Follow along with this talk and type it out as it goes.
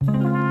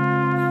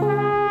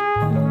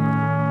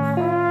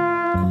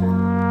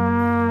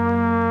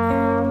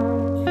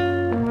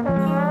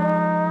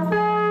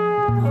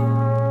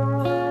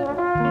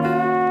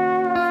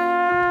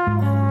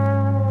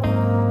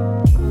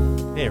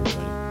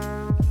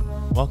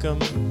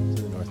Welcome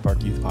to the North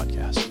Park Youth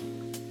Podcast.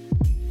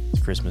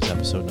 It's Christmas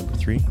episode number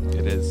 3.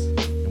 It is.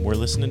 And we're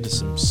listening to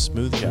some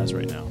smooth jazz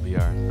right now. We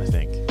are. I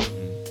think.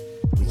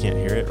 We can't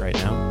hear it right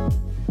now,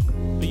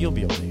 but you'll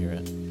be able to hear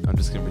it. I'm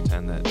just going to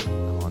pretend that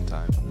I'm on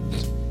time.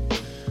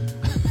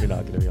 You're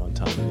not going to be on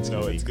time. It's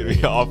going to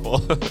be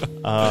awful. We're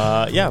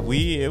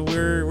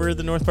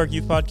the North Park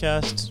Youth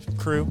Podcast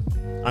crew.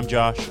 I'm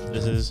Josh.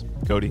 This is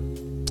Cody.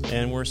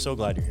 And we're so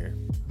glad you're here.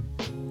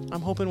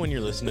 I'm hoping when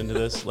you're listening to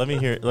this, let me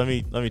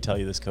tell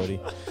you this, Cody.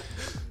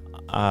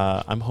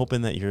 I'm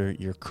hoping that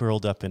you're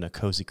curled up in a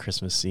cozy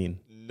Christmas scene.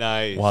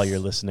 Nice. While you're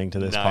listening to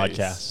this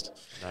podcast.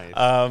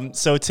 Nice.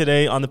 So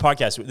today on the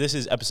podcast, this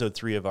is episode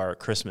 3 of our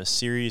Christmas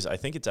series. I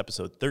think it's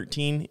episode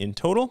 13 in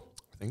total.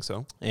 I think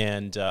so.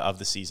 And of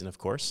the season, of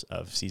course,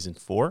 of season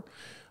 4.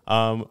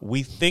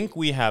 We think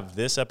we have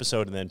this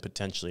episode and then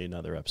potentially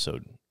another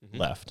episode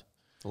left.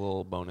 A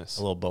little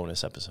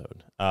bonus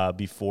episode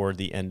before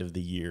the end of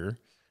the year.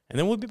 And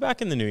then we'll be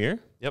back in the new year.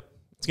 Yep.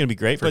 It's going to be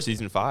great. For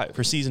season 5.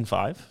 For season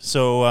 5.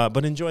 So,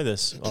 but enjoy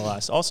this while it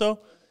lasts. Also,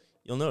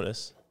 you'll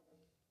notice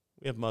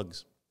we have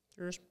mugs.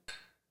 Cheers.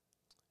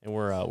 And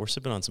we're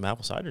sipping on some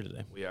apple cider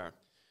today. We are.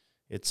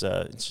 It's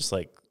just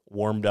like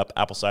warmed up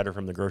apple cider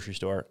from the grocery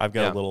store. I've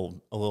got a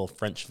little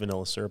French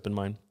vanilla syrup in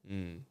mine.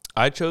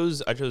 I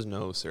chose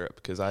no syrup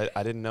because I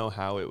didn't know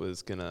how it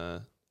was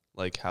gonna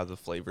how the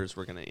flavors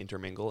were gonna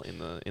intermingle in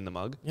the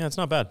mug. Yeah, it's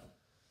not bad.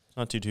 It's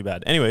not too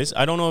bad. Anyways,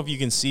 I don't know if you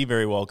can see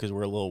very well because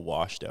we're a little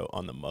washed out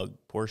on the mug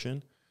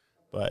portion,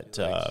 but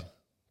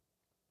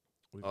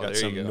we've got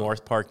some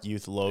North Park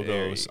Youth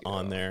logos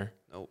on there.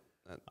 Nope.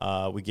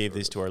 We gave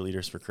these to our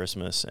leaders for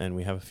Christmas, and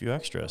we have a few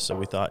extras. So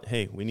we thought,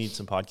 hey, we need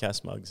some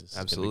podcast mugs. This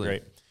Absolutely. is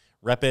going to be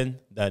great. Repping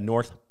the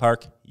North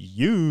Park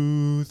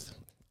Youth.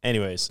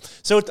 Anyways,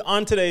 so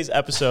on today's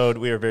episode,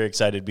 we are very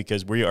excited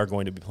because we are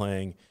going to be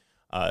playing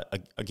a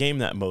game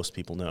that most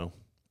people know.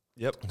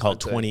 Yep. Called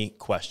 20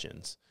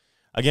 Questions.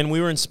 Again,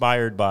 we were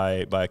inspired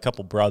by a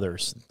couple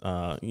brothers,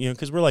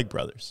 because we're like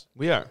brothers.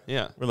 We are,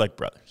 yeah. We're like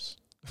brothers.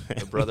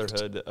 The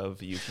brotherhood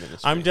of youth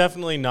ministry. I'm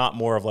definitely not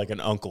more of like an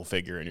uncle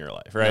figure in your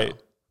life, right? No,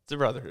 it's a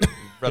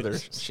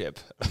brothership.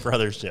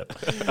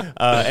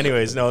 Brothership.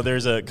 Anyways, no,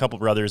 there's a couple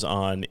brothers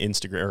on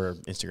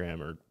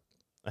Instagram, or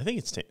I think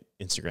it's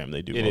Instagram.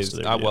 They do it most is.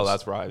 of their videos. Well,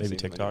 that's where I've maybe seen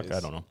TikTok. them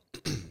I don't know.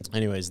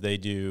 Anyways, they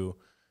do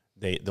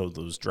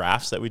those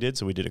drafts that we did.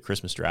 So we did a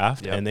Christmas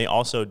draft, and they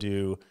also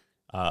do.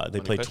 They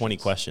play 20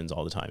 questions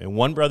all the time. And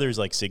one brother is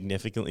like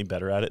significantly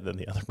better at it than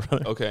the other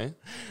brother. Okay.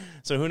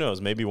 So who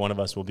knows? Maybe one of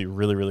us will be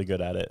really, really good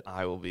at it.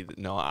 I will be.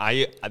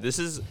 This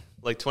is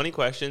 20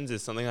 questions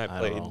is something I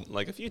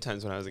played a few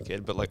times when I was a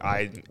kid, but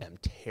I am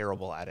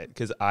terrible at it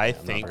because I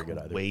think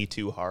way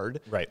too hard.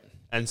 Right.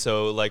 And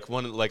so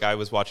I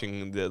was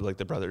watching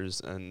the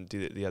brothers and do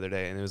it the other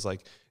day, and it was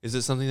like, is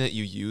it something that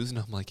you use? And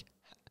I'm like,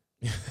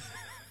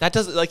 that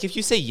doesn't, if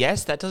you say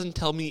yes, that doesn't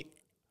tell me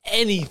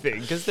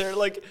anything because they're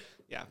like,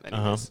 yeah.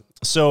 Anyways.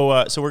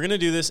 So we're going to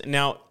do this.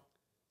 Now,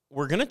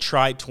 we're going to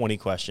try 20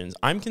 questions.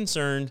 I'm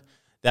concerned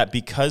that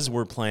because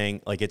we're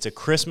playing, it's a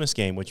Christmas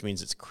game, which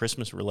means it's a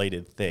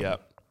Christmas-related thing,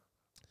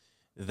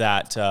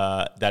 that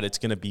it's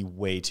going to be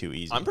way too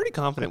easy. I'm pretty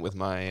confident with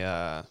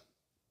my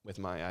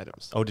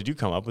items. Oh, did you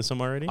come up with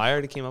some already? I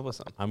already came up with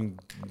some. I'm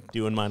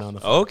doing mine on the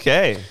phone.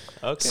 Okay.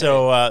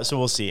 So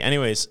we'll see.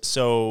 Anyways,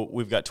 so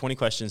we've got 20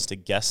 questions to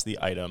guess the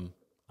item.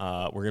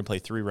 We're going to play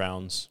 3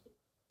 rounds,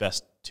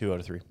 best 2 out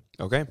of 3.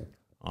 Okay.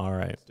 All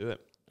right. Let's do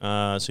it.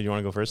 So do you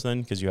want to go first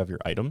then? Because you have your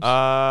items.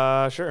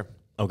 Sure.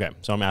 Okay.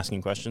 So I'm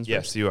asking questions.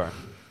 Yes, first? you are.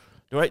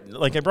 Do I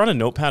brought a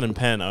notepad and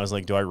pen. I was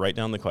like, do I write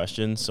down the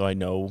questions so I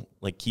know,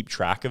 keep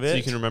track of it? So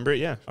you can remember it?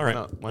 Yeah. All right.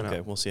 Why not? Okay.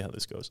 We'll see how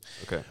this goes.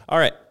 Okay. All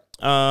right.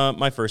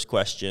 My first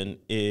question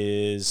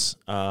is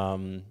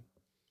it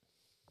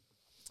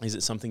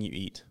something you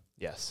eat?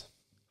 Yes.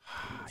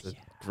 It's a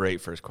great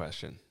first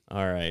question.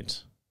 All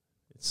right.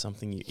 It's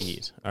something you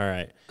eat. All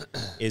right.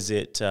 Is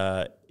it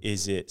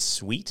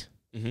sweet?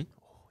 Mm-hmm.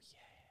 Oh, yeah.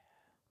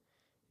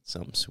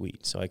 Something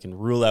sweet. So I can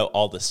rule out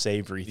all the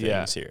savory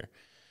things here.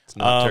 It's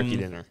not turkey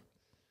dinner.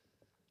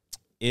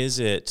 Is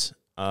it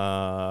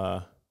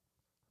a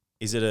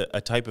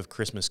type of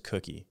Christmas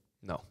cookie?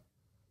 No.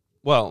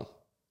 Well,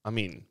 I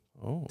mean,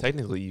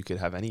 technically you could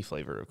have any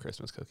flavor of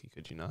Christmas cookie,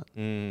 could you not?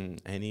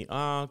 Any?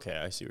 Oh, okay.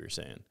 I see what you're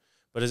saying.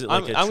 But is it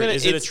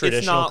a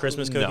traditional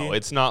Christmas cookie? No,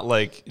 it's not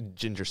like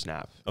ginger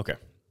snap. Okay.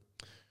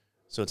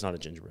 So it's not a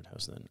gingerbread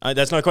house then.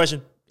 That's not a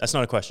question. That's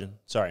not a question.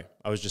 Sorry.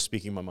 I was just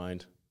speaking my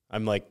mind.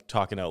 I'm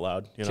talking out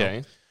loud.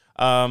 Okay.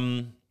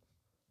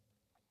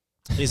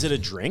 Is it a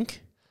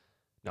drink?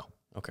 No.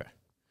 Okay.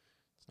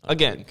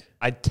 Again,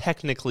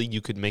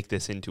 you could make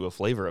this into a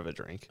flavor of a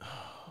drink,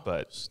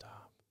 but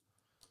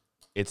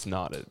it's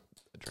not a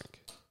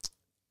drink.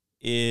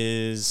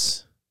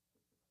 Is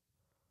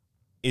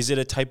it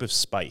a type of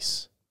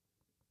spice?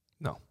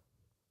 No.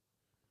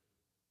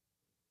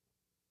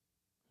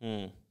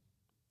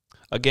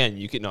 Again,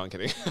 you could. No, I'm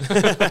kidding.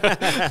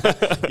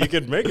 You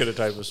could make it a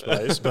type of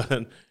spice,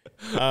 but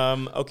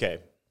okay.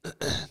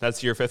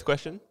 That's your fifth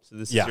question? So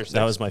this is Yeah, your sixth?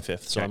 that was my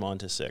fifth. So Okay. I'm on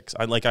to 6.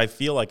 I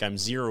feel like I'm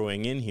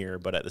zeroing in here,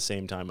 but at the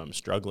same time, I'm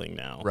struggling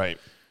now. Right.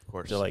 Of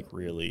course. To like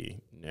really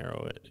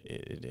narrow it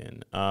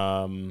in.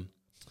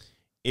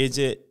 Is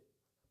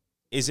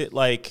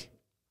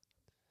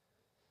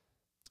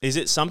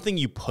it something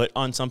you put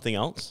on something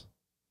else?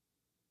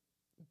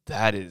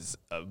 That is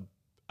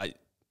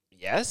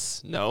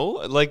yes, no,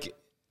 like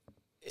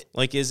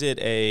is it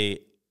a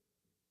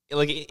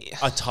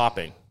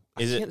topping?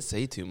 I can't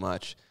say too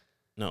much.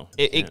 No.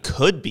 It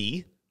could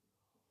be.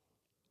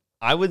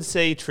 I would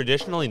say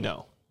traditionally,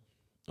 no.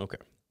 Okay.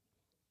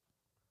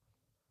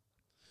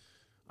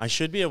 I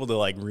should be able to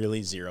like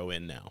really zero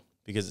in now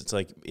because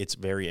it's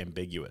very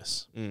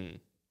ambiguous.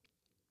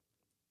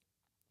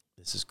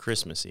 This is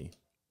Christmassy.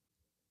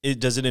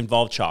 Does it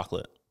involve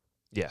chocolate?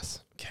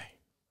 Yes. Okay.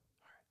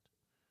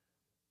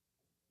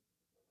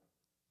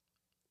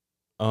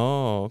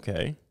 Oh,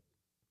 okay.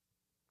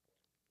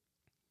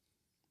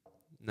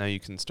 Now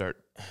you can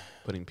start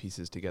putting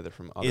pieces together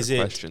from other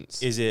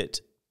questions. Is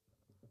it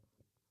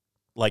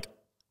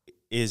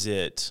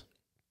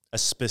a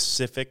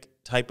specific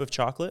type of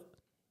chocolate?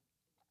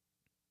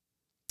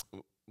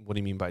 What do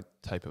you mean by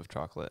type of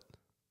chocolate?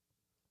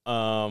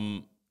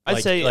 I'd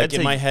I'd say say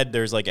in my head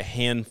there's like a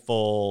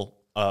handful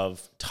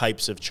of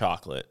types of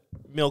chocolate.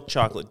 Milk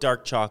chocolate,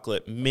 dark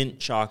chocolate, mint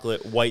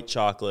chocolate, white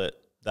chocolate,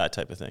 that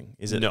type of thing.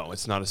 Is it? No,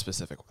 it's not a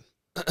specific one.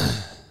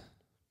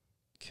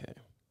 Okay.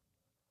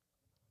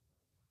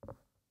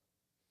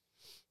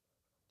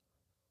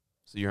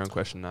 So you're on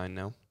question 9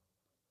 now?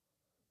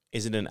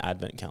 Is it an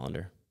advent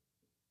calendar?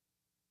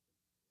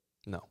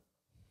 No.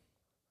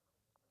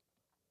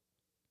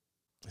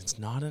 It's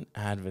not an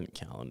advent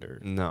calendar.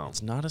 No.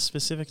 It's not a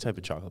specific type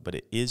of chocolate, but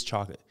it is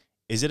chocolate.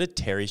 Is it a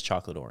Terry's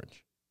chocolate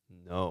orange?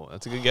 No.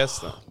 That's a good guess,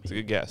 though. It's a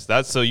good guess.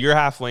 So you're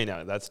halfway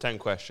now. That's 10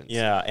 questions.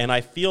 Yeah, and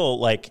I feel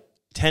like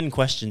 10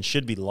 questions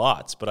should be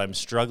lots, but I'm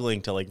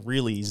struggling to like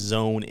really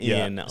zone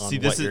in on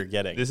what you're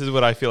getting. This is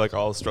what I feel like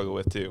I'll struggle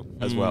with too,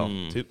 as well.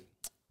 Two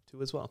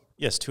as well.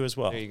 Yes, 2 as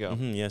well. There you go.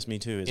 Yes, me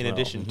too as well. In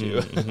addition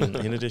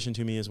to. In addition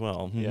to me as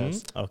well.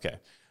 Yes. Okay.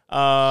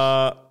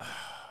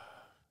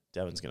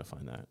 Devin's going to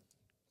find that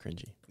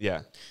cringy.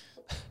 Yeah.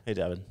 Hey,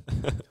 Devin.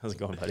 How's it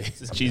going, buddy? Is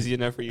this cheesy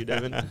enough for you,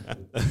 Devin?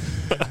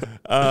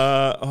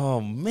 Oh,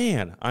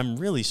 man. I'm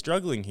really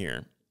struggling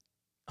here.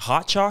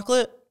 Hot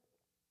chocolate?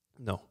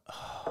 No.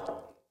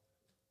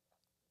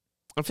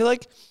 I feel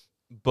like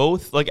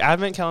both, like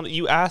advent calendar,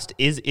 you asked,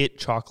 is it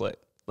chocolate?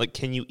 Like,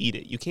 can you eat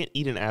it? You can't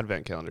eat an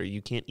advent calendar.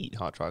 You can't eat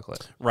hot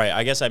chocolate. Right.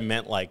 I guess I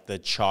meant like the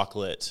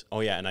chocolate. Oh,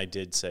 yeah. And I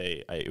did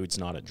say it's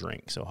not a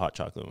drink, so hot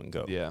chocolate wouldn't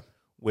go. Yeah.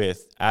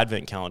 With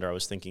advent calendar, I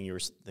was thinking you were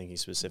thinking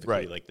specifically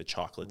Right. like the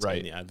chocolates Right.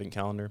 in the advent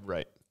calendar.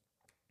 Right.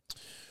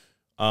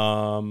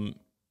 Do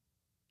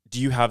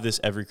you have this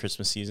every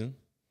Christmas season?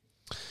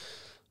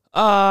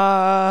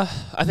 I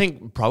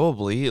think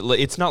probably.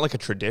 It's not like a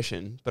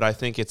tradition, but I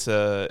think it's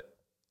a.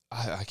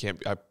 I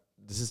can't.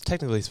 This is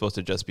technically supposed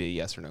to just be a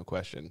yes or no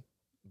question,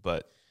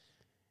 but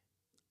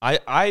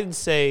I'd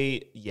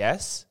say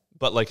yes,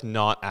 but like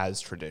not as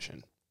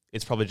tradition.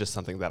 It's probably just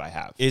something that I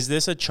have. Is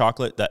this a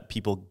chocolate that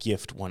people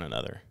gift one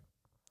another?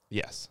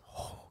 Yes.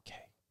 Oh,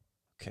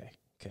 okay.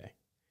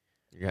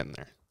 You're getting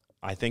there.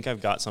 I think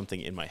I've got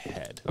something in my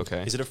head.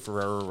 Okay. Is it a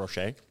Ferrero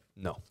Rocher?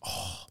 No.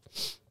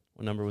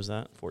 What number was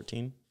that?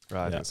 14?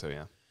 I think so,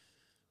 yeah.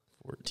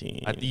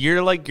 14.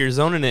 You're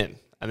zoning in.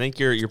 I think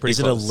you're pretty Is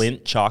close. it a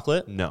Lindt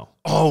chocolate? No.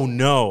 Oh,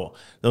 no.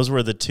 Those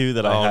were the two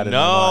that I had in my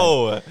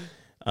mind.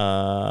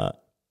 No.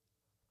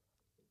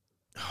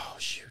 Oh,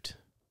 shoot.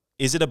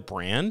 Is it a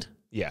brand?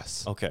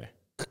 Yes. Okay.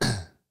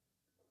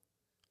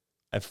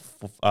 I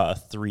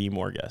have 3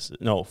 more guesses.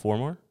 No, 4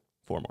 more?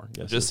 4 more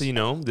guesses. Just so you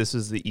know, this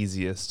is the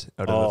easiest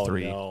out of the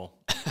 3. No.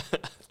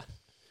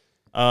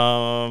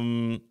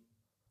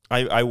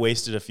 I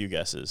wasted a few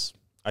guesses.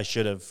 I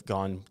should have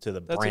gone to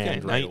the That's brand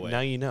okay. right away. Now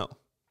you know.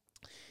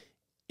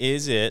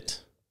 Is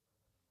it?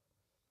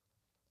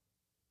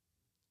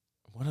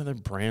 What other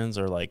brands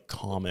are like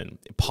common?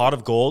 Pot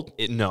of Gold?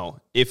 No.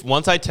 If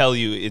once I tell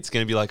you, it's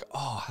going to be like,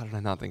 oh, how did I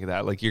not think of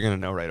that? Like, you're going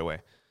to know right away.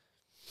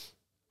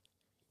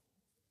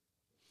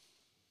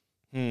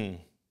 I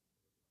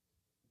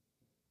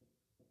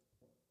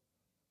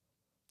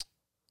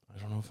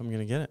don't know if I'm going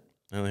to get it.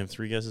 I only have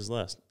 3 guesses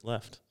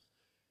left.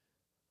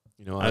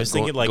 You know, I was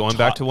thinking like going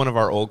back to one of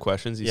our old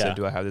questions, you Yeah. said,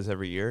 do I have this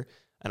every year?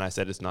 And I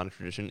said it's not a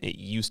tradition. It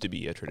used to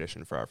be a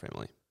tradition for our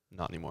family.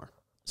 Not anymore.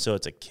 So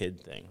it's a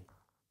kid thing.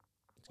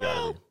 It's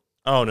gotta be.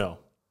 Oh, no.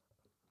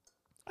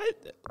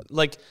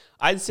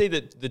 I'd say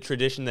that the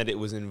tradition that it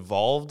was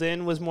involved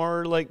in was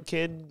more like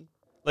kid.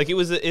 Like it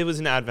was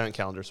an advent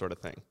calendar sort of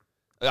thing.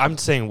 I'm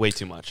saying way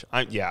too much.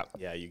 Yeah,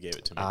 you gave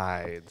it to me.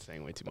 I'm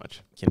saying way too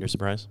much. Kinder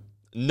Surprise?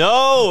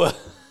 No.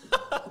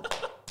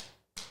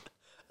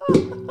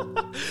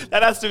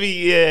 That has to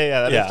be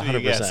that has to be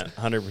a guess.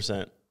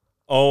 100%.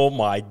 Oh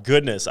my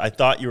goodness. I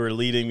thought you were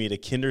leading me to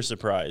Kinder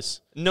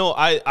Surprise. No,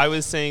 I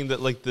was saying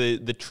that like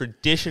the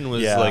tradition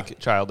was Yeah. like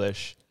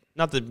childish.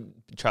 Not that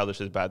childish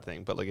is a bad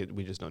thing, but like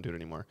we just don't do it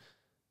anymore.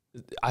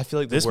 I feel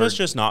like This must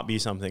just not be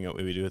something that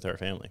we would do with our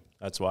family.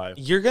 That's why.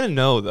 You're gonna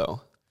know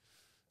though.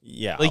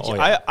 Yeah. Like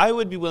yeah. I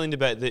would be willing to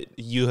bet that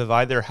you have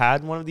either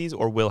had one of these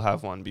or will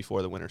have one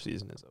before the winter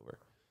season is over.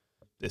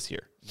 This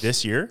year.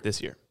 This year?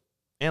 This year.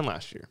 And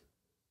last year.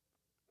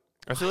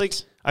 I feel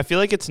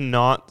like it's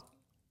not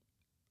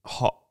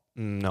hot.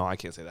 No, I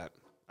can't say that.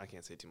 I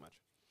can't say too much.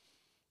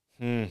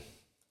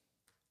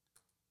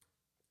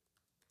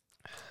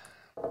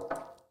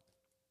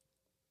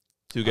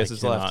 Two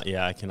guesses left.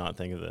 Yeah, I cannot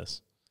think of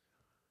this.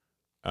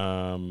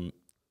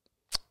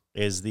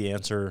 Is the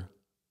answer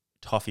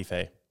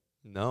Toffifee?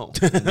 No,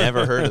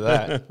 never heard of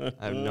that.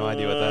 I have no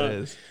idea what that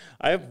is.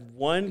 I have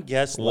one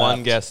guess left.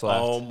 One guess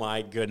left. Oh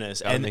my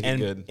goodness. Gotta make it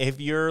good.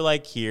 If you're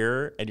like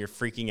here and you're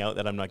freaking out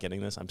that I'm not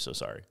getting this, I'm so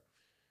sorry.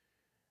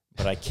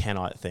 But I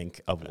cannot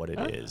think of what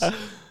it is.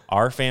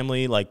 Our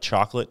family, like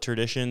chocolate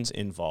traditions,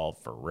 involve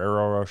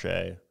Ferrero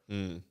Rocher,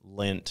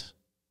 Lindt,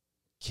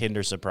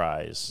 Kinder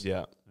Surprise.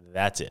 Yeah.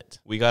 That's it.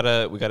 We got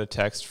a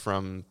text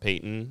from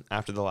Peyton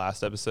after the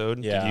last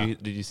episode. Yeah.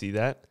 Did you see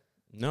that?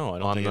 No, I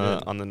don't think I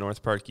did. On the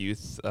North Park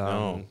Youth.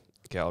 No.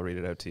 Okay, I'll read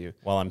it out to you.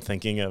 While I'm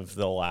thinking of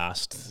the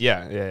last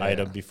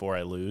item before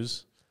I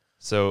lose.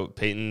 So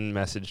Peyton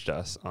messaged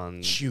us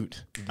on.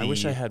 Shoot. I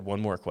wish I had one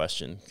more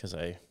question because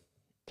I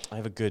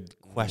have a good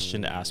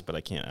question to ask, but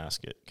I can't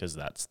ask it because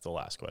that's the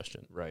last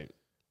question. Right.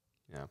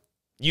 Yeah.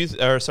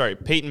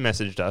 Peyton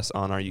messaged us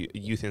on our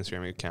youth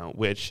Instagram account,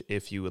 which,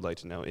 if you would like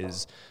to know,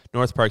 is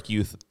North Park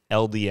Youth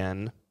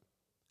LDN,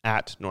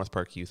 at North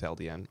Park Youth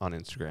LDN on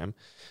Instagram.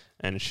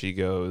 And she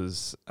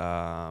goes,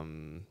 I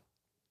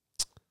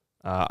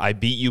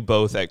beat you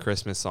both at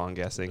Christmas song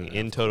guessing.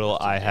 In total,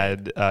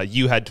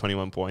 you had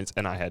 21 points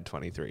and I had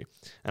 23.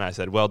 And I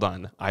said, well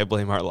done. I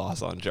blame our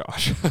loss on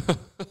Josh.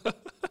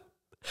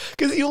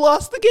 Because you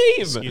lost the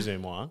game. Excuse me,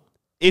 moi.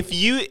 If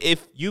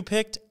you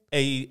picked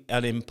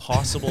an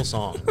impossible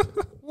song.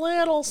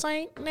 Little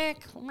Saint Nick.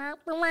 My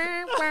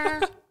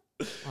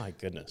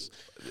goodness.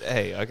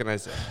 Hey, how can I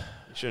say?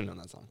 You should have known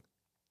that song.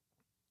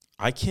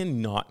 I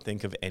cannot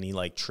think of any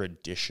like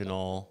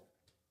traditional,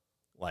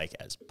 like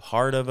as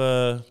part of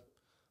a,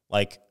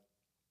 like,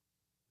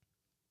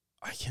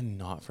 I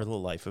cannot for the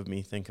life of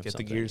me think of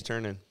something. Get the gears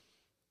turning.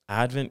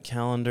 Advent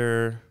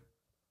calendar,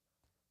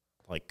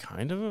 like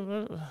kind of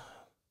a,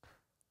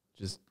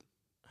 just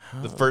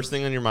the first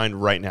thing on your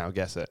mind right now,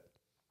 guess it.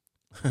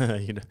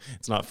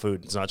 It's not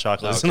food. It's not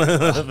chocolate.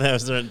 Okay.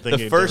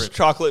 The first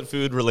chocolate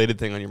food related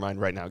thing on your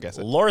mind right now, guess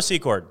it. Laura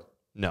Secord.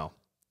 No.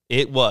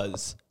 It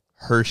was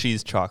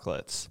Hershey's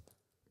chocolates.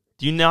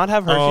 Do you not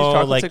have Hershey's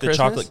chocolates like at the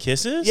Christmas? chocolate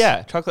kisses?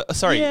 Yeah, chocolate.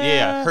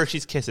 Yeah.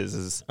 Hershey's Kisses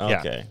is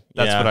okay.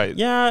 That's what I.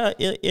 Yeah,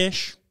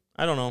 ish.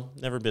 I don't know.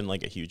 Never been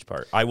like a huge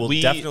part. I will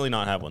definitely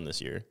not have one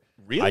this year.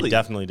 Really? I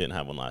definitely didn't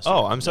have one last year.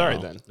 Oh, I'm sorry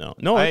then.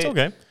 No, it's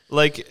okay.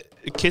 Like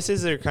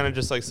Kisses are kind of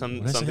just like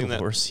something that.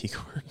 Laura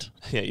Secord.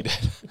 Yeah, you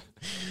did.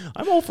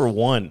 I'm all for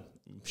one.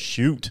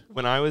 Shoot.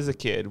 When I was a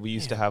kid, we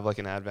used to have like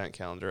an advent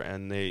calendar,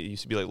 and they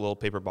used to be like little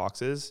paper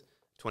boxes.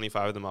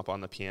 25 of them up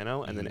on the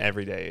piano, and then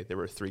every day there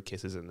were 3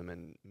 kisses in them,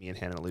 and me and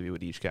Hannah and Olivia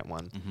would each get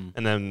one.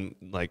 And then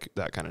like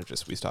that kind of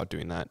just, we stopped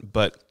doing that.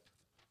 But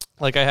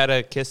like I had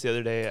a kiss the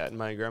other day at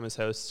my grandma's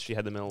house. She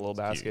had them in a little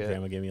basket. Your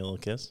grandma gave me a little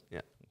kiss? Yeah.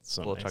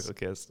 So a little nice. chocolate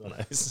kiss. So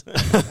nice.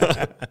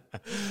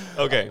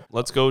 Okay,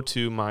 let's go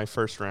to my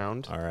first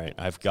round. All right.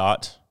 I've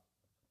got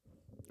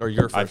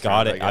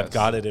it. I've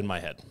got it in my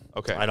head.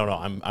 Okay. I don't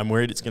know. I'm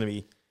worried it's going to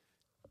be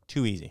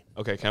too easy.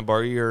 Okay, can I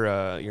borrow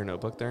your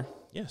notebook there?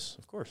 Yes,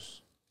 of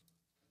course.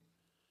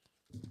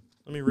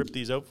 Let me rip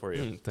these out for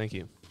you. Thank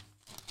you.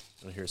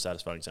 Want to hear a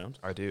satisfying sound?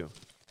 I do.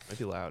 Might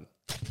be loud.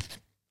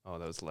 Oh,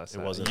 that was less. It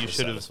wasn't. You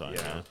should have.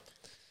 Yeah.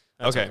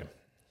 Okay.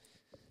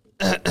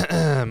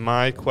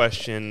 My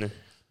question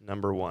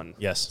number 1.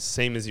 Yes.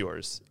 Same as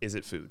yours. Is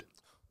it food?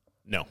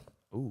 No.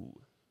 Ooh.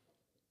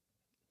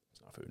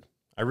 It's not food.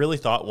 I really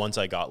thought once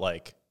I got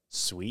like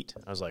sweet,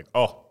 I was like,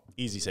 oh,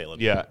 easy sailing.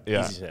 Yeah.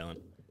 Easy sailing.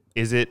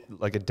 Is it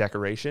like a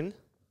decoration?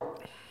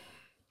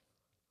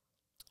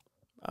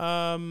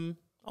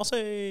 I'll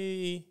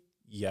say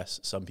yes.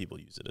 Some people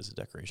use it as a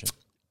decoration.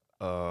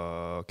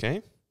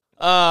 Okay.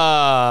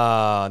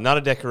 Not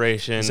a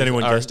decoration. Has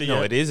anyone guessed it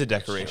No, yet? it is a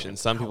decoration.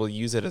 Some people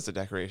use it as a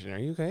decoration. Are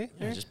you okay?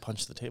 Yeah, I just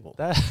punched the table.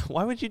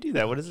 Why would you do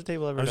that? What has the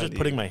table ever I was done just to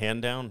putting you? my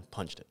hand down,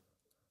 punched it.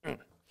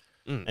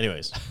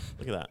 Anyways,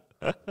 look at that.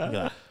 Look at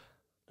that.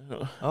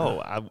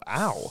 Oh, ow.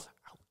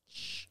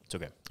 Ouch. It's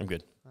okay. I'm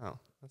good. Oh,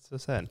 that's so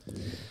sad.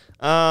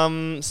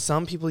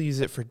 Some people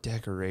use it for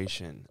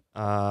decoration.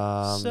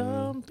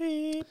 Some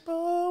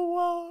people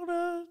want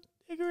a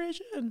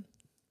decoration.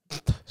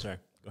 Sorry,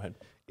 go ahead.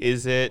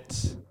 Is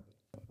it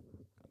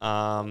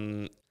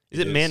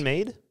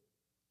man-made?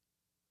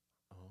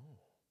 Oh.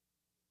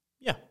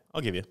 Yeah,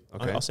 I'll give you.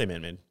 Okay. I'll say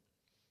man-made.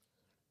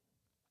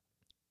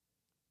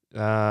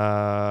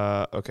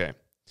 Okay.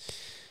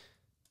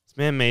 It's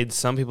man-made.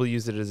 Some people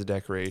use it as a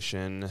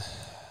decoration. It's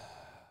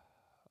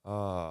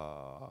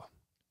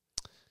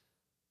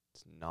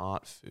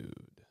not food.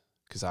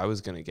 Because I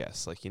was going to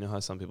guess. Like, you know how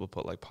some people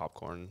put, like,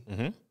 popcorn?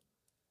 Mm-hmm.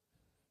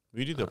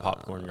 We do the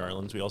popcorn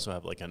garlands. We also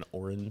have like an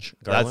orange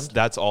garland.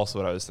 That's also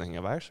what I was thinking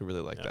of. I actually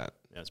really like that.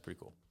 Yeah, it's pretty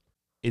cool.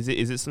 Is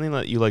it something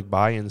that you like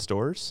buy in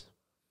stores?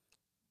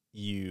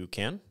 You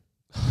can.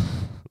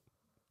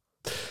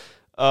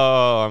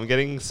 Oh, I'm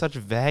getting such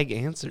vague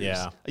answers.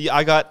 Yeah,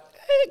 I got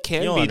it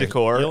can be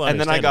decor, and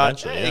then I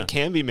got it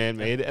can be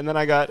man-made, and then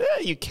I got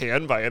you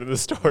can buy it in the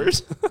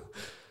stores.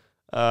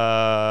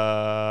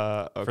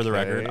 Okay. For the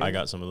record, I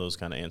got some of those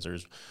kind of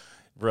answers.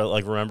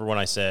 Like, remember when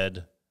I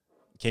said,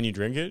 "Can you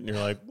drink it?" And you're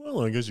like,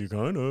 "Well, I guess you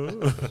kind of."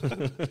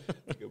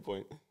 Good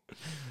point.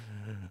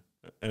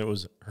 And it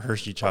was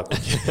Hershey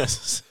chocolate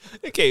kiss.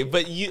 Okay,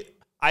 but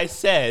I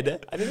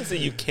didn't say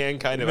you can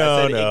kind of.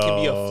 I said it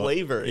can be a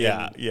flavor.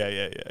 Yeah.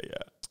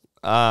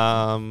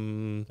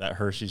 That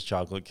Hershey's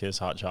chocolate kiss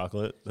hot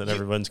chocolate that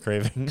everyone's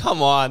craving.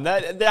 Come on,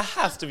 there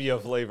has to be a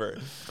flavor.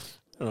 I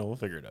don't know. We'll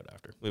figure it out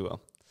after. We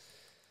will.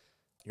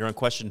 You're on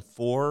question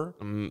 4.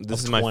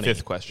 This is my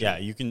 5th question. Yeah,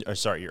 you can.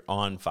 You're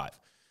on 5.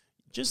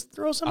 Just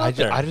throw some out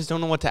there. I just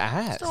don't know what to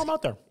ask. Just throw them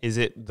out there. Is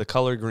it the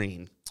color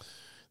green?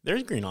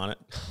 There's green on it,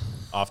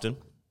 often.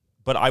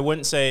 But I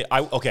wouldn't say.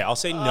 I'll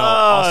say no.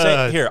 I'll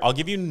say here. I'll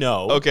give you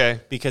no.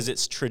 Okay. Because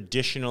it's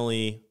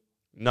traditionally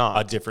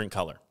not a different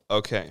color.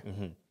 Okay.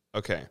 Mm-hmm.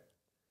 Okay.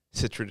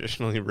 Is it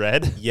traditionally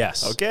red?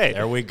 Yes. Okay.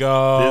 There we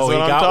go. This is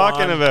what I'm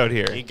talking about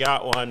here. He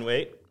got one.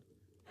 Wait.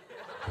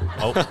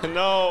 Oh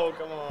no!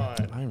 Come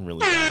on. I'm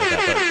really bad at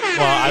that.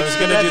 Well, I was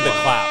gonna do the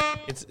clap.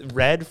 It's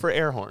red for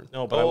air horn.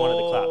 No, but I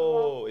wanted to clap.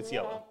 Oh, it's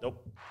yellow.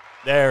 Nope.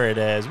 There it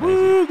is.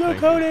 Woo! Go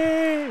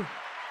Cody.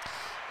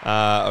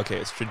 Okay,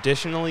 it's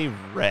traditionally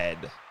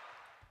red.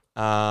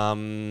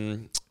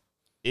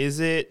 Is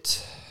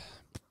it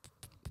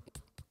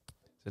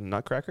a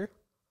nutcracker?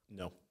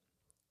 No.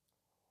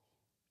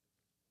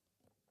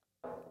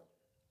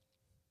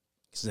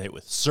 Say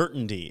with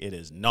certainty, it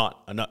is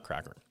not a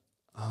nutcracker.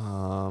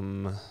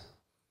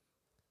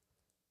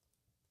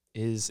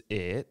 Is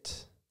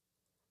it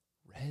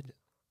red?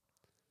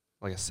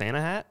 Like a Santa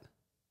hat?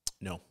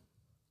 No.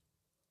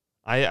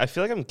 I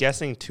feel like I'm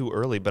guessing too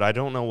early, but I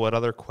don't know what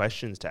other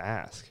questions to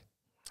ask.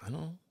 I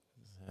don't know.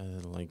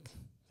 Think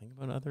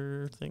about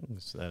other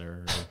things that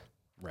are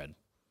red.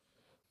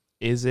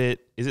 Is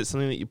it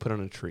something that you put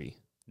on a tree?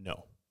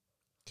 No.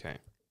 Okay.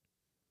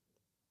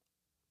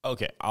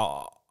 Okay.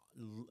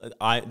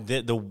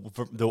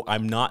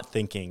 I'm not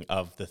thinking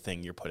of the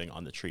thing you're putting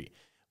on the tree,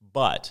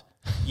 but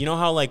you know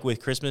how like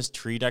with Christmas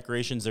tree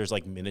decorations, there's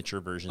like miniature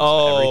versions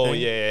of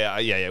everything.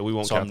 Yeah. We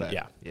won't count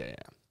that. Yeah.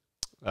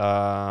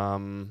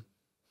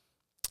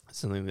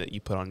 Something that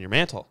you put on your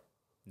mantle.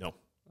 No.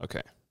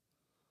 Okay.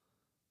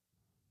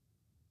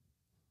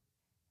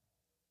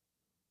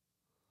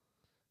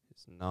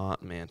 It's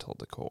not mantle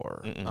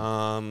decor.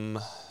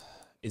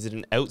 Is it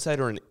an outside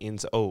or an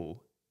inside?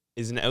 Oh,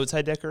 is it an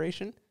outside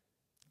decoration?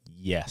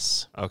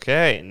 Yes.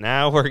 Okay,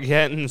 now we're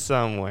getting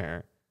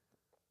somewhere.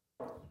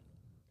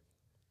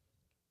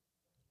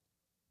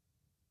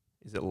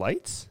 Is it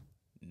lights?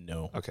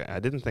 No. Okay, I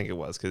didn't think it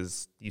was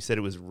because you said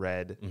it was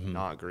red,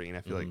 not green.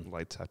 I feel like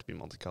lights have to be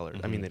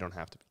multicolored. I mean, they don't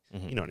have to be.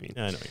 You know what I mean?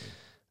 Yeah, I know what you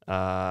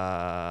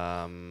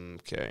mean.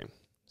 Okay.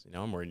 So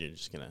now I'm worried you're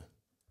just gonna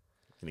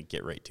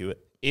get right to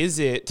it. Is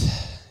it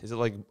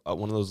like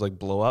one of those like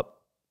blow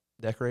up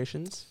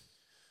decorations?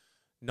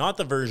 Not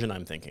the version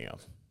I'm thinking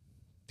of.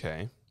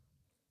 Okay.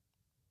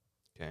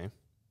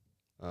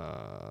 We're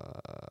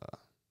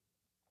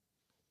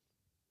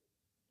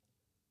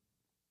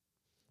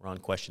on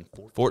question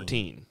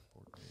 14.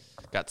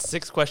 Got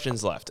 6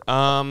 questions left.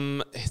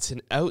 It's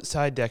an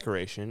outside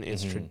decoration.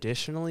 It's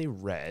traditionally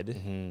red.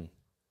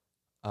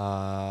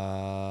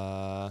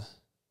 No.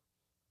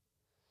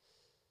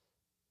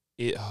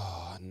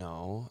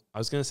 I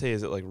was gonna say,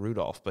 is it like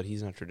Rudolph? But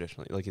he's not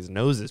traditionally, like his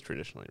nose is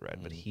traditionally red,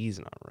 but he's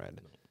not red.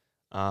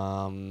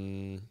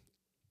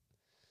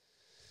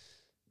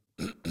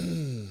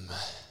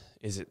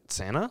 Is it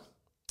Santa?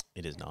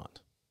 It is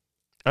not.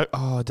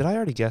 Did I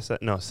already guess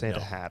that? No, Santa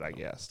hat, I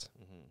guessed.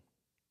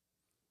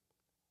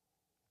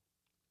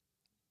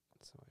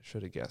 So I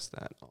should have guessed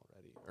that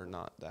already, or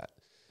not that.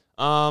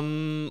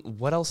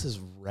 What else is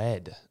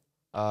red?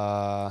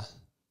 I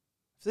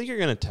think you're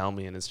gonna tell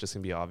me, and it's just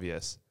gonna be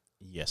obvious.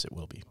 Yes, it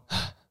will be.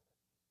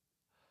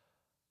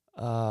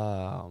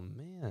 Oh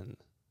man,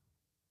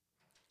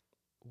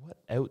 what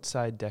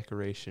outside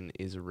decoration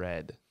is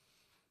red?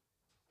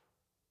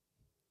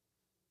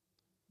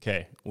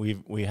 Okay,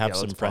 we have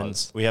some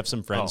friends. Pause. We have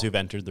some friends who've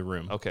entered the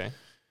room. Okay.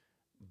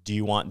 Do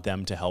you want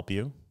them to help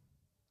you?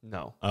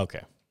 No.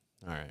 Okay.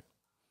 All right.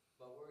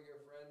 But we're your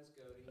friends,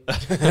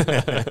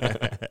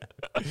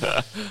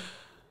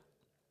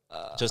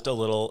 Cody. Just a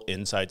little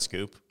inside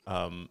scoop.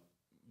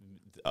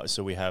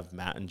 So we have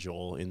Matt and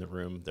Joel in the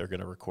room. They're going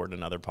to record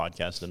another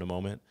podcast in a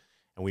moment,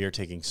 and we are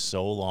taking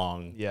so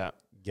long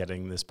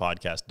getting this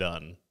podcast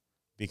done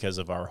because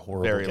of our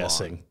horrible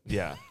guessing. Long.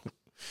 Yeah.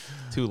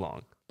 Too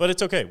long. But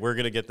it's okay. We're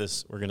gonna get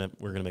this. We're gonna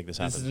make this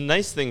happen. This is the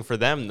nice thing for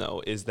them,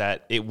 though, is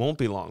that it won't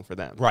be long for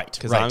them, right?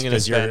 Because I'm gonna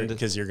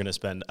spend you're gonna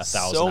spend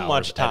 1,000 so hours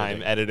much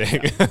time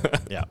editing.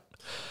 Yeah.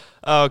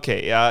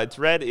 Okay, it's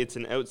red. It's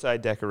an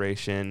outside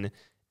decoration.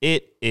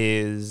 It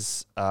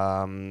is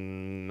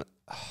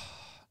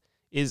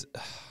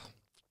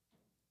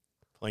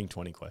Playing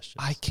 20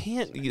 questions. I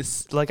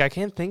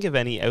can't think of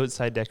any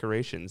outside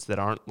decorations that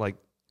aren't like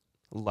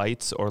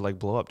lights or like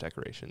blow up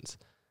decorations.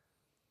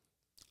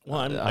 Well,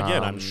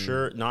 I'm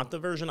sure not the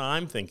version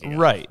I'm thinking of.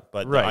 Right,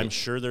 But right. I'm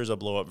sure there's a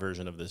blow up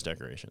version of this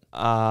decoration.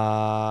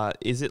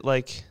 Is it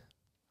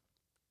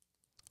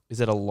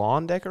a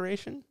lawn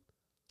decoration?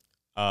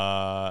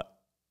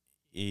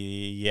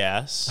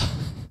 Yes,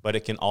 but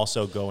it can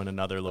also go in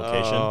another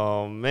location.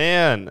 Oh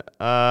man.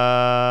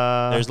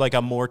 There's like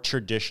a more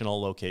traditional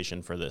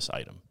location for this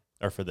item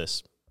or for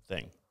this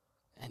thing.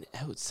 An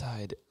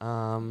outside.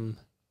 Joel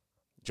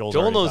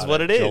Joel knows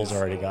what it is. Joel's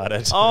already got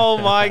it. Oh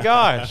my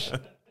gosh.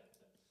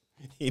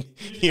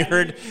 He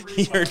heard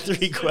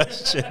 3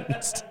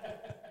 questions.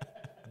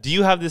 Do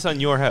you have this on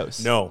your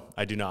house? No,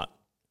 I do not.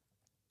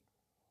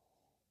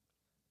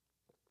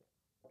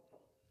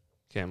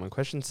 Okay, I'm on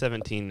question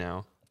 17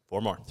 now.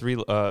 4 more.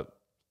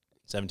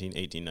 17,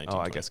 18, 19, 20.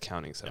 I guess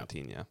counting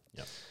 17, yeah.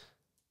 Yep.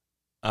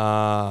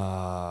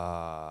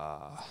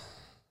 I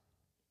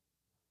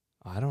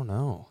don't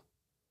know.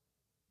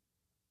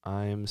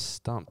 I'm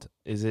stumped.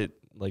 Is it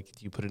like,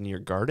 do you put it in your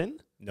garden?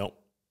 Nope.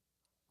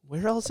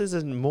 Where else is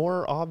a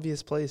more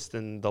obvious place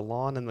than the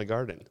lawn and the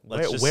garden?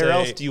 Let's Where just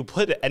else say do you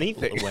put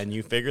anything? When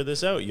you figure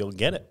this out, you'll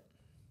get it.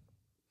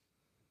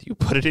 Do you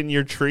put it in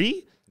your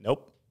tree?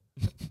 Nope.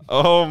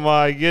 Oh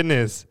my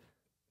goodness.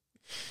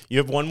 You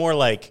have one more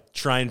like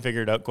try and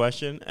figure it out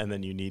question, and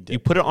then you need to. You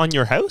put it on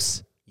your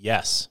house?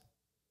 Yes.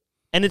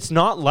 And it's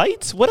not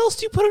lights? What else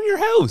do you put on your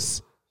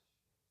house?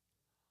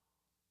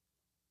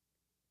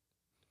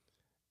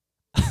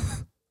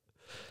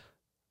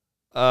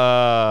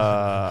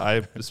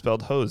 I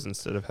spelled hose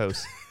instead of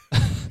house.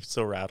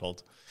 So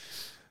rattled.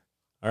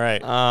 All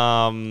right.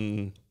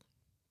 I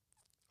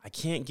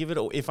can't give it.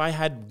 If I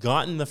had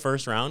gotten the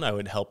first round, I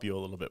would help you a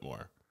little bit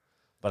more,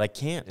 but I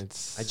can't.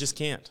 I just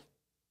can't.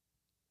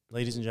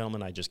 Ladies and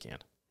gentlemen, I just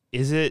can't.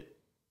 Is it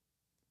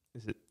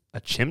a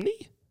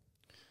chimney?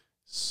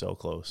 So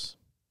close.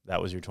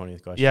 That was your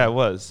 20th question. Yeah, it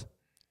was.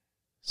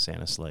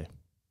 Santa sleigh.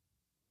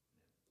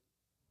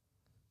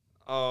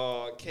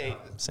 Oh, okay.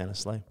 Santa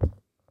sleigh.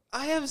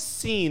 I have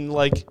seen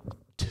like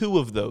 2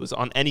 of those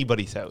on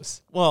anybody's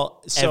house.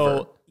 Well, so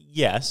Ever.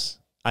 yes,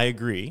 I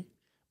agree,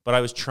 but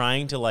I was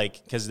trying to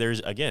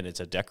it's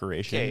a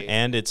decoration, Okay.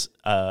 and it's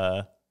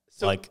a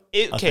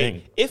okay,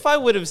 thing. if I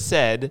would have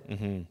said,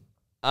 Mm-hmm.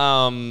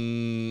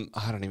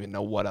 I don't even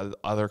know what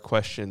other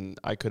question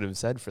I could have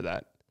said for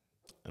that.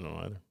 I don't know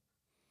either.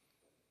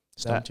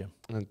 Stumped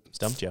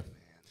you.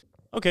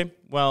 Okay,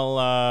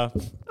 well,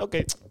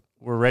 Okay,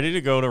 we're ready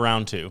to go to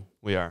round 2.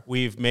 we are.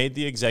 We've made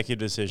the executive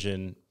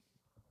decision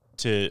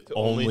to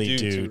only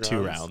do 2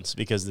 rounds. rounds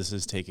because this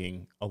is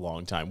taking a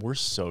long time. We're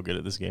so good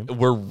at this game.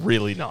 We're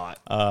really not.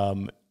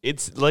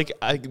 It's like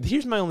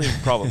here's my only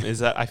problem is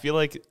that I feel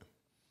like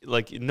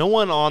no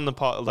one on the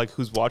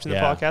who's watching the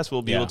podcast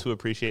will be able to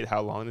appreciate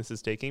how long this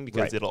is taking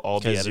because it'll all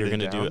be edited you're going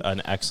to down. do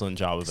an excellent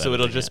job of it. So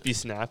it'll just be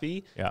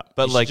snappy. Yeah,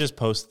 but you should just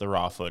post the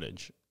raw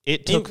footage.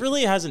 It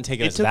really hasn't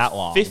taken us took that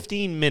long.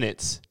 15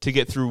 minutes to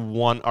get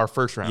through our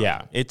first round.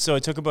 Yeah, it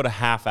took about a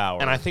half hour.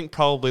 And I think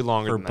probably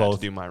longer for than both.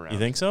 that to do my round. You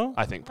think so?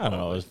 I think I don't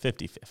know. It was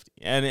 50-50.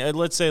 And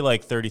let's say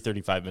like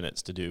 30-35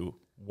 minutes to do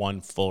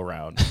one full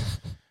round.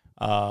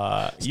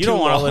 You don't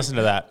want to listen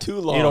to that.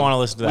 Too long. You don't want to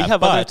listen to that. We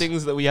have other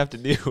things that we have to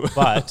do.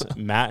 But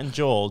Matt and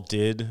Joel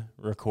did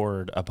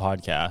record a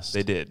podcast.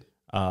 They did.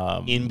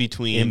 In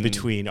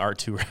between our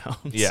 2 rounds.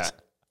 Yeah.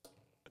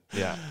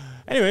 Yeah.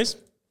 Anyways,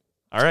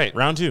 all right.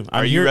 round 2.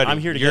 Are you ready? I'm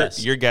here to You're-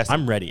 guess. you're guessing.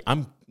 I'm ready.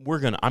 I'm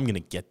gonna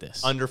get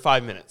this. Under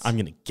 5 minutes. I'm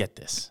gonna get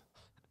this.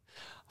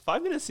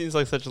 5 minutes seems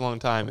like such a long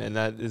time, and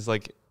that is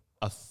like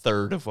a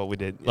third of what we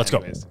did. Let's go.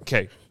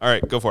 Okay. All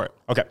right. Go for it.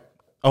 Okay.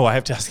 Oh, I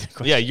have to ask a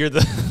question. Yeah, you're the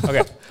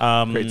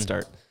Okay. great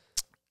start.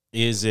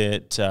 Is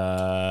it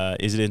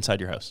inside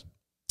your house?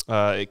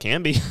 It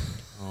can be.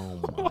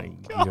 Oh my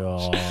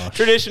gosh.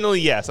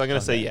 Traditionally, yes. I'm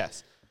gonna say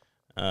yes.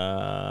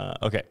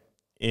 Okay.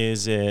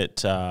 Is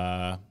it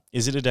a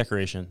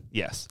decoration?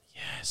 Yes.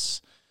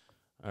 Yes.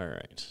 All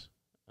right.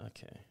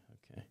 Okay.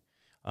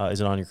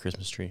 Is it on your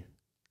Christmas tree?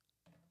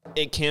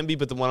 It can be,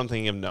 but the one I'm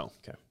thinking of, no.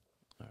 Okay.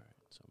 All right.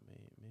 So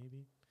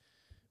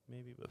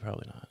maybe, but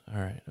probably not.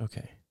 All right.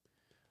 Okay.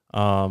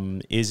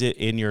 Is it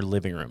in your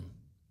living room?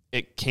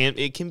 It can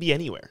be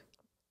anywhere.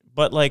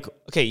 But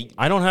Okay.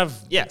 I don't have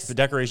Yes.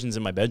 decorations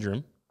in my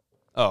bedroom.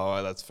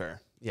 Oh, that's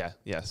fair. Yeah.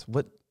 Yes.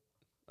 What?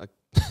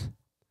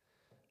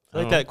 I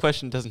don't know. that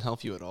question doesn't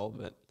help you at all.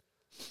 But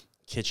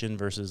Kitchen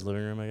versus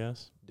living room, I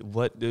guess.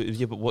 what?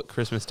 Yeah, but what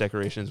Christmas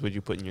decorations would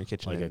you put in your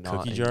kitchen? Like and a not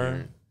cookie in jar?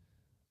 your-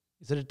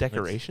 Is it a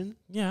decoration?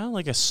 Yeah,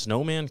 like a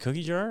snowman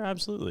cookie jar.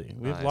 Absolutely.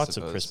 We have I lots of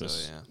suppose Christmas.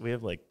 so, yeah. We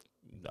have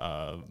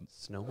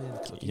Snowman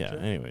cookie yeah. jar?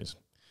 Anyways,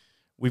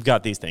 we've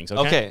got these things.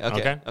 Okay.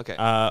 Okay.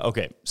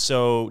 Okay.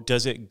 So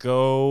does it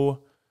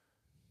go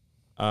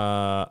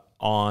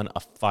on a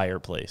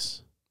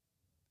fireplace?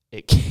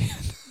 It can.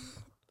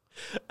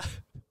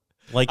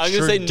 Like I'm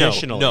gonna say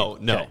traditionally. no.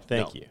 Okay,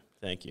 thank No. you.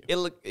 Thank you.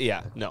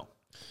 No.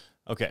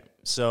 Okay,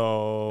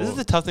 so This is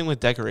the tough thing with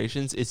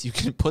decorations is you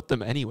can put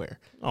them anywhere.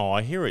 oh,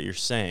 I hear what you're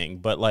saying,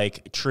 but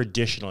like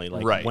traditionally,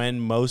 like Right. when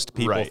most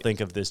people Right. think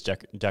of this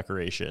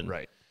decoration,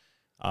 Right.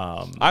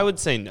 Um, I would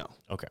say no.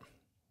 okay.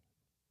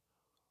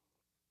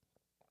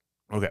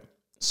 Okay,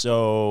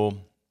 so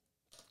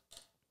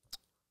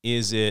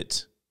is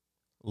it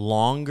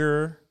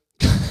longer?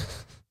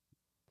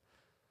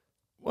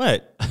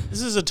 What?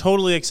 This is a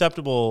totally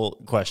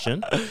acceptable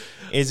question.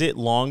 Is it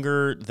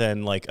longer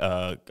than like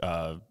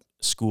a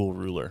school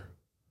ruler?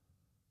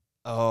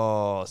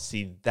 Oh,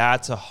 see,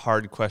 that's a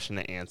hard question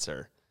to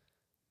answer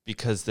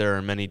because there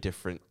are many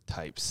different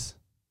types.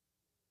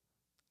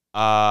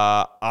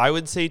 I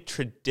would say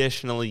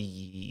traditionally,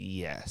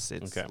 yes,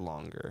 it's Okay.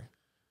 longer.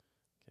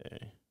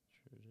 Okay.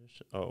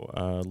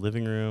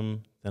 Living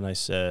room. Then I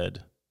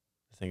said,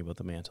 think about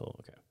the mantle.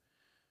 Okay.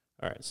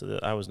 All right. So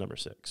I was number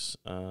 6.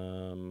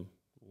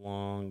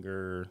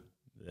 Longer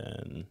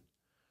than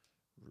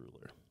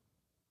ruler.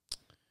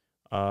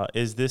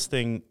 Is this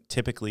thing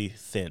typically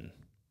thin?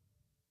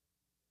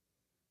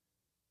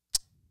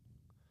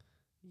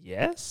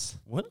 Yes.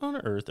 What on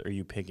earth are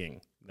you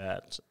picking?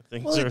 That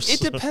things Well, are. it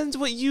depends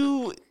what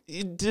you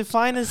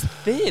define as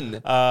thin.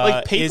 Like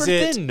Like paper is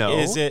it, thin? No.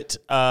 Is it?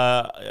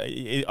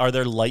 Are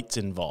there lights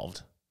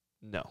involved?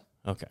 No.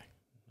 Okay.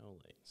 No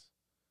lights.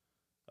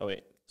 Oh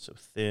wait. So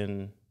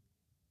thin.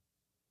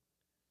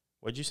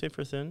 What'd you say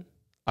for thin?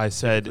 I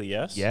said Typically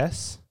yes?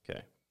 Yes.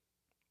 Okay.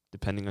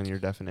 Depending on your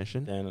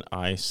definition. Then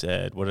I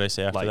said, what did I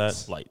say after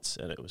Lights. that? Lights,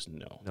 and it was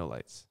no. No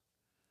lights.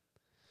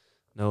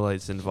 No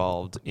lights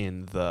involved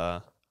in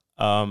the.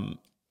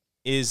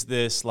 Is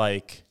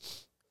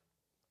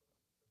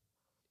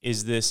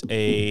this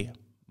a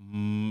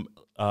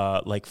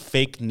like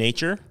fake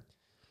nature?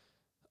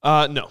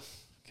 No.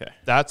 Okay.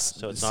 That's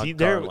So it's not there.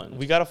 garland.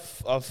 We got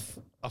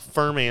a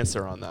firm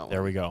answer on that one.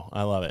 There we go.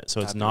 I love it.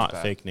 So it's Happy not with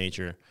that. fake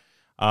nature.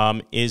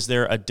 Is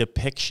there a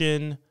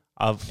depiction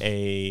of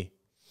does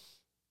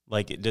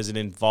it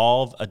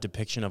involve a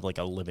depiction of like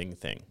a living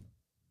thing?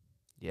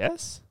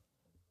 Yes.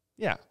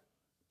 Yeah.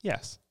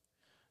 Yes.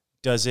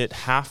 Does it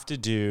have to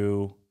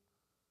do,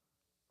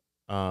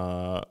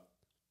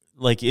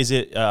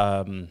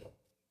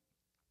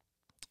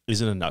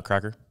 is it a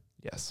nutcracker?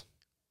 Yes.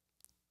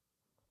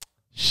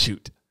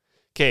 Shoot.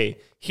 Okay.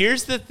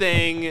 Here's the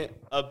thing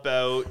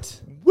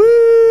about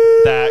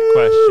that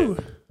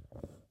question.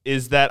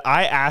 Is that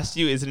I asked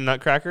you, is it a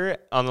nutcracker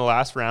on the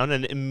last round?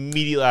 And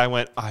immediately I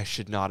went, I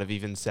should not have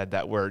even said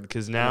that word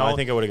because now No, I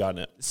think I would have gotten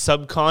it.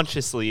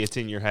 subconsciously it's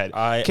in your head.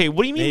 Okay,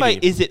 what do you mean by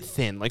maybe. is it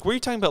thin? Like, were you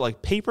talking about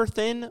like paper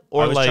thin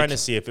or I was like trying to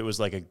see if it was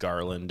like a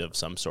garland of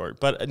some sort,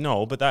 but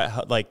no. But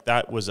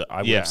that was I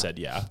would Yeah. have said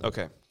yeah,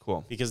 Okay,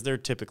 cool. because they're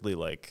typically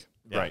like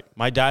Right.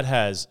 My dad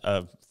has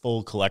a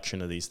full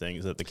collection of these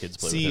things that the kids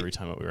play See, with every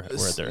time we're at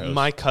their house.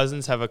 My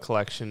cousins have a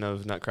collection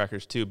of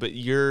nutcrackers too, but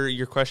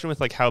your question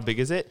with like how big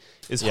is it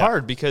is Yeah.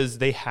 hard because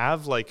they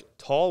have like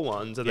tall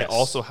ones and Yes. they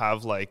also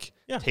have like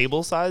Yeah.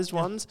 table sized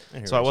ones. I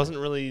hear So I what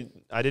you're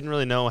didn't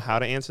really know how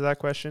to answer that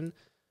question.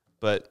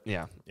 But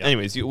yeah. Yeah.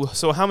 Anyways,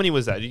 so how many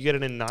was that? Did you get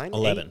it in 9?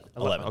 11. 8?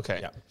 11. Okay.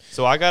 Yeah.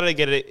 So I got to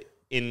get it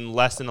in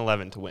less than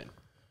 11 to win.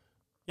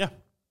 Yeah,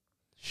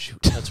 Shoot.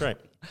 that's right.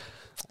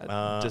 That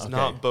does Okay.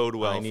 not bode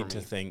well I for need to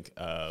me. think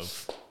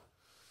of.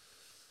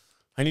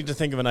 I need to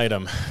think of an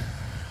item.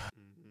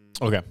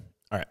 Okay.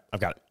 All right. I've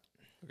got it.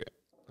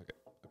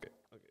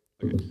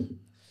 Okay.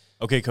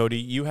 Okay, Cody,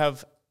 you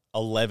have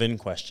 11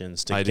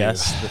 questions to I do.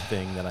 guess the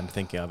thing that I'm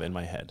thinking of in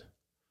my head.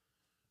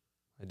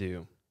 I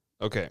do.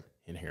 Okay.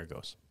 And here it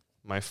goes.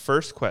 My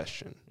first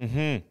question,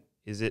 Mm-hmm.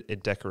 is it a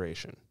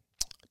decoration?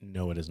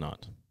 No, it is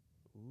not.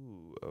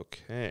 Ooh,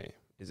 okay.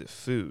 Is it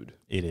food?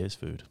 It is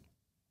food.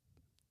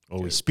 Oh,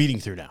 Good. he's speeding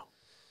through now.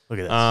 Look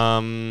at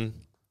this.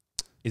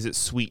 Is it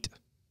sweet?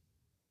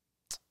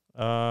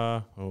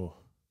 I'm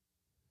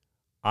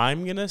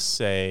going to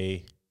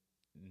say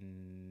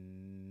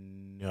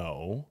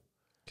no,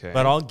 Okay.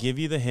 but I'll give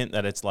you the hint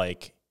that it's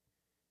like,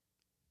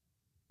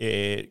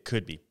 it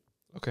could be,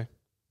 Okay.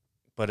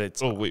 but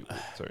it's. Oh, wait.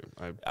 Sorry.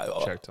 I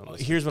checked on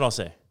this. Here's what I'll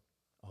say.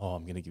 Oh,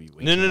 I'm going to give you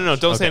way No. too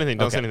much. Don't say Okay, anything.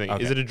 Don't say okay, anything.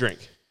 okay. Is it a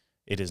drink?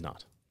 It is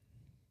not.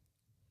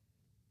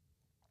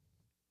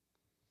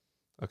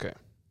 Okay.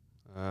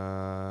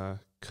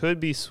 Could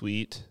be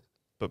sweet,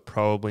 but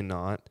probably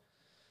not.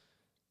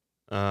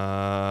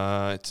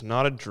 It's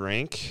not a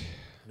drink.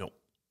 No.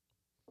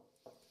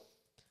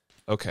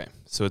 Okay.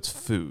 So it's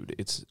food.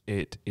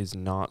 It is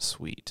not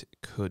sweet.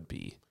 It could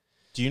be.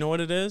 Do you know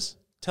what it is?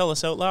 Tell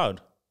us out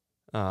loud.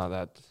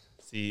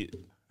 See,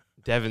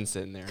 Devin's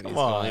sitting there and Come he's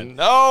on. going,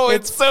 "No,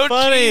 it's so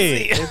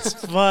funny. cheesy." It's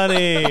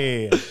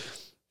funny.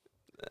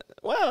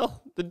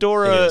 Well, the It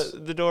Dora is.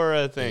 It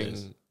is.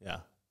 thing. Yeah,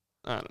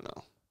 I don't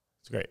know.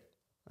 it's great.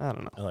 I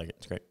don't know. I like it.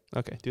 It's great.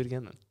 Okay, do it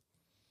again then.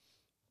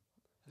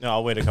 No,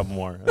 I'll wait a couple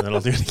more and then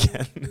I'll do it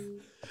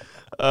again.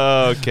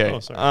 Okay. Oh,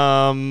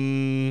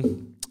 sorry.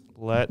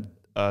 Let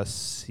us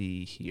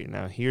see here.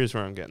 Now, here's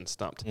where I'm getting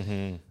stumped.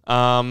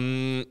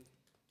 Mm-hmm.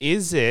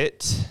 Is it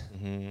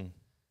Mm-hmm.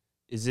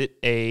 Is it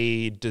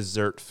a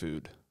dessert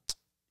food?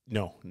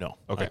 No.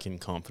 Okay. I can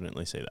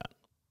confidently say that.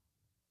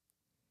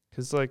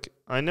 Because, like,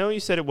 I know you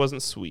said it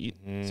wasn't sweet,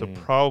 so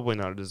probably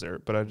not a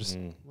dessert, but I just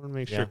want to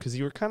make sure, because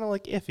you were kind of,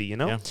 like, iffy, you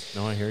know? Yeah.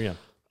 No, I hear you.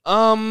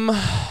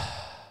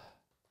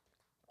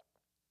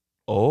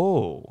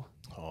 Oh,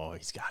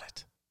 he's got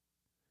it.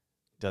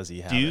 Does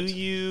he have do it?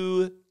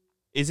 you...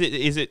 Is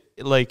it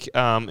like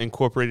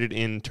incorporated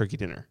in turkey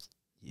dinner?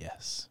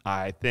 Yes.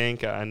 I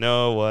think I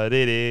know what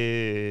it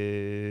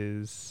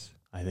is.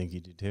 I think you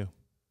do too.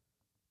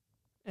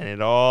 And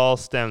it all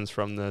stems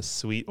from the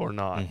sweet or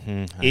not.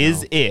 Mm-hmm,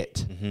 Is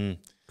it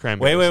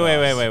cranberry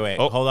sauce? Wait.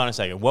 Oh. Hold on a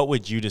second. What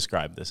would you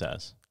describe this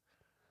as?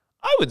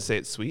 I would say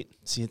it's sweet.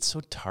 See, it's so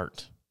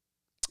tart.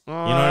 Oh, You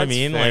know what I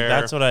mean? fair.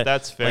 Like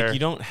That's fair. Like you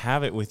don't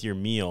have it with your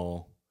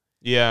meal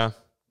Yeah.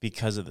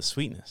 because of the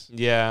sweetness.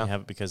 Yeah. You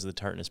have it because of the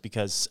tartness.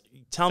 Because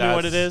tell me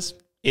what it is.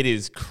 It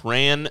is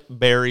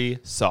cranberry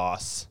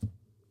sauce.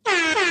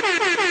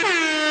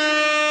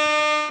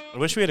 I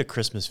wish we had a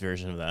Christmas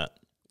version of that.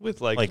 With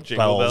like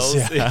jingle bells.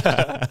 bells.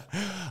 Yeah.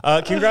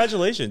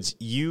 Congratulations.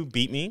 You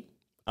beat me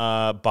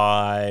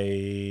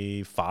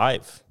by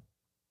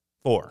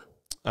 4.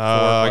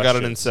 I got it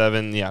in questions.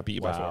 7. Yeah, beat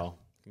you by 4. Wow.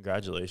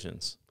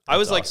 Congratulations. I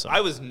was That's awesome.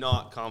 I was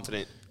not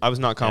confident. I was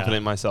not confident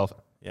in myself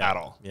at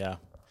all. Yeah.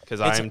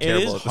 Because I am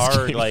terrible It is at this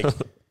hard. game. Like,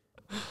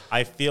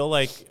 I feel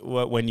like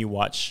when you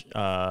watch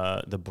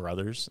the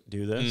brothers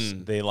do this,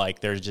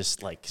 they're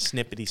just like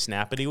snippety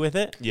snappity with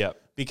it. Yep.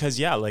 Because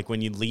like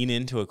when you lean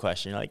into a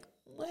question, you're like,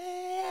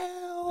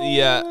 well,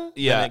 Yeah.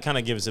 and it kind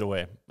of gives it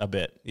away a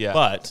bit. Yeah.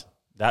 But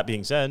that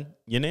being said,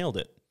 you nailed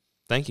it.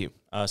 Thank you.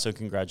 So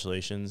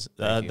congratulations.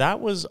 Thank you. That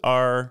was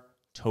our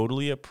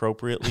totally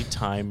appropriately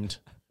timed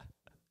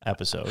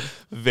episode.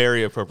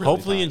 Very appropriate.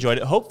 Hopefully you enjoyed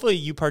it. Hopefully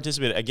you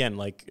participated again.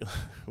 Like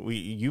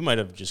you might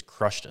have just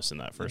crushed us in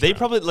that first. They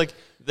round.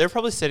 they're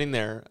probably sitting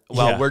there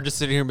while Yeah. we're just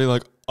sitting here and being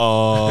like,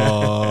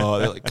 oh,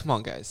 they're like, come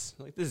on, guys,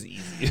 like this is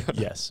easy.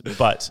 Yes,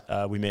 but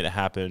we made it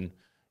happen.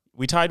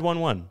 We tied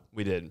 1-1.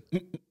 We did.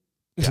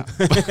 Yeah.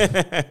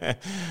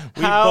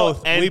 How we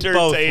both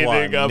entertaining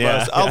won. of Yeah.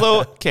 us.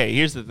 Although, okay,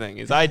 here's the thing: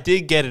 is I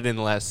did get it in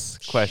less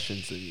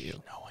questions than you.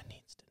 No one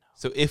needs to know.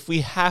 So if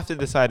we have to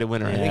decide a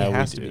winner, I think it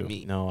has to be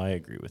me. No, I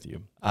agree with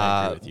you.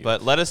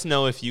 But let us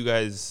know if you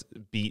guys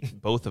beat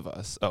both of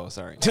us. Oh,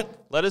 sorry.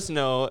 Let us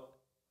know.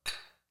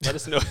 Let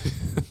us know.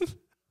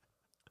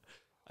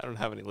 I don't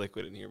have any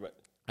liquid in here, but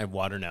I have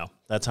water now.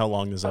 That's how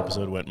long this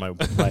episode went. My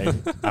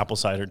apple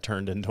cider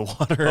turned into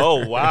water.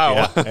 oh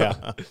wow,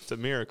 Yeah. it's a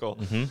miracle.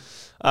 Mm-hmm.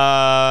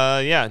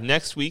 Yeah.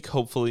 Next week,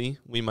 hopefully,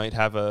 we might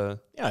have a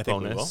I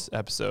think we bonus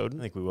episode.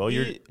 I think we will.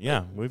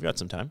 We've got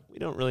some time. We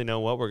don't really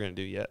know what we're gonna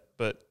do yet,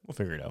 but We'll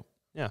figure it out.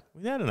 yeah.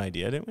 We had an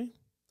idea, didn't we?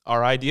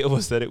 Our idea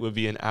was that it would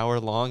be an hour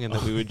long and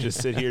that we would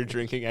just sit here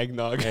drinking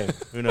eggnog. Hey,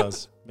 who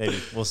knows? Maybe.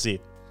 We'll see.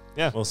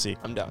 Yeah. We'll see.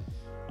 I'm down.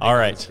 All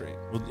right. That's great.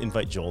 We'll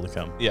invite Joel to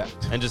come. Yeah,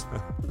 and just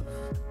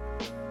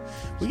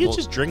We could We'll-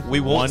 just drink we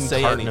won't one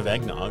say carton of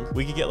anything. eggnog.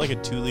 We could get like a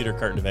 2-liter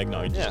carton of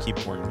eggnog and just Yeah.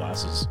 keep pouring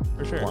glasses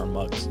For sure. pouring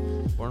mugs.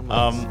 warm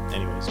mugs.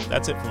 Anyways,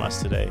 that's it from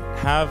us today.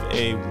 Have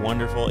a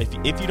wonderful. If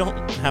you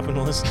don't happen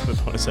to listen to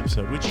the bonus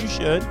episode, which you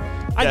should,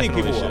 I think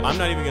Definitely people should. will. I'm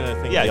not even gonna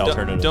think Yeah, the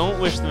alternative. don't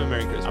wish them a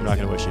Merry Christmas. I'm not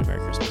gonna wish you a Merry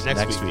Christmas.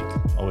 Next week,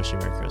 I'll wish you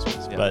a Merry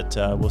Christmas. Yeah. But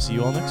we'll see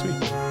you all next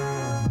week.